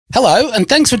Hello, and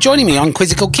thanks for joining me on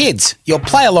Quizzical Kids, your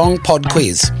play-along pod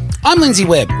quiz. I'm Lindsay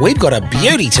Webb. We've got a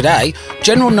beauty today.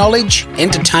 General knowledge,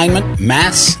 entertainment,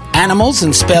 maths, animals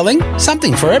and spelling,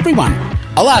 something for everyone.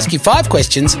 I'll ask you 5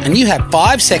 questions and you have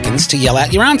 5 seconds to yell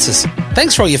out your answers.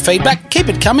 Thanks for all your feedback. Keep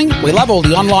it coming. We love all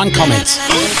the online comments.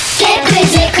 Get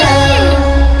Quizzical!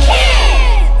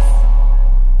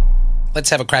 Let's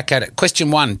have a crack at it.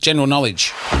 Question 1, general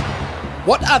knowledge.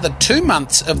 What are the 2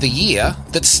 months of the year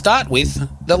that start with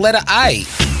the letter A?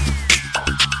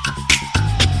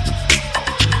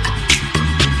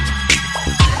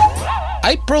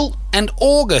 April and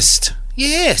August.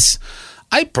 Yes,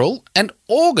 April and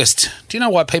August. Do you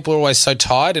know why people are always so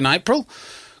tired in April?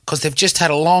 Because they've just had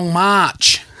a long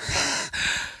march.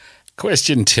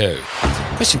 Question 2.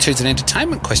 Question 2 is an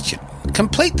entertainment question.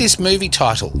 Complete this movie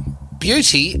title.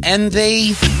 Beauty and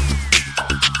the...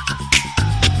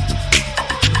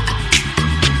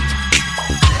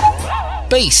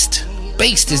 Beast.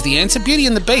 Beast is the answer. Beauty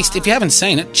and the Beast. If you haven't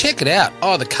seen it, check it out.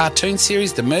 Oh, the cartoon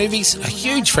series, the movies, a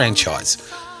huge franchise.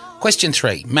 Question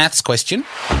 3, maths question.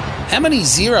 How many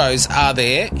zeros are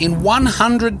there in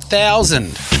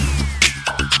 100,000?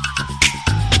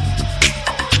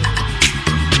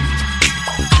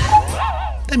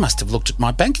 They must have looked at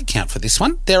my bank account for this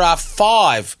one. There are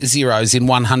 5 zeros in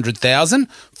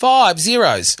 100,000. 5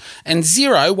 zeros. And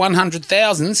 0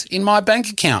 100,000s in my bank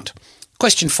account.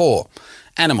 Question 4.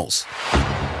 Animals.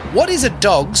 What is a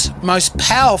dog's most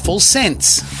powerful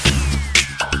sense?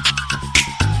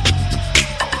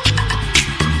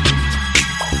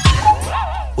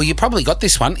 Well, you probably got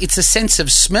this one. It's a sense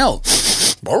of smell.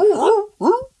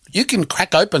 You can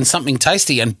crack open something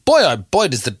tasty and boy, oh boy,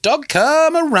 does the dog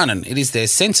come a-running. It is their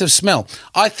sense of smell.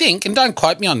 I think, and don't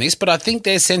quote me on this, but I think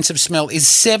their sense of smell is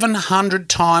 700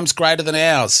 times greater than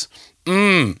ours.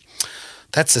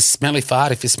 That's a smelly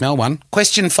fart if you smell one.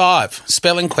 Question 5,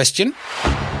 spelling question.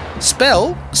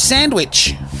 Spell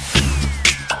sandwich.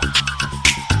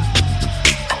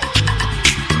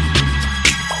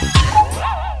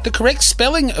 The correct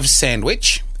spelling of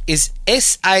sandwich is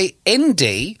S-A-N-D-W-I-C-H.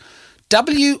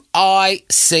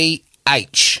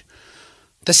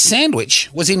 The sandwich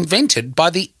was invented by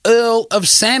the Earl of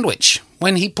Sandwich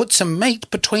when he put some meat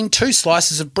between 2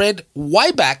 slices of bread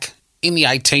way back in the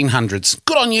 1800s.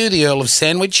 Good on you, the Earl of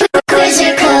Sandwich.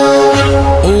 Quizzical!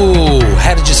 Ooh,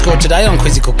 how did you score today on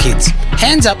Quizzical Kids?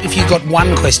 Hands up if you got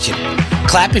 1 question.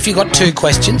 Clap if you got 2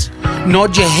 questions.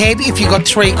 Nod your head if you got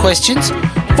 3 questions.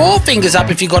 4 fingers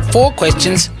up if you got 4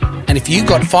 questions. And if you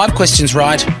got 5 questions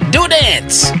right, do a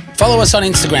dance. Follow us on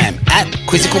Instagram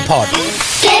 @QuizzicalPod.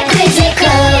 Get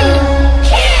Quizzical!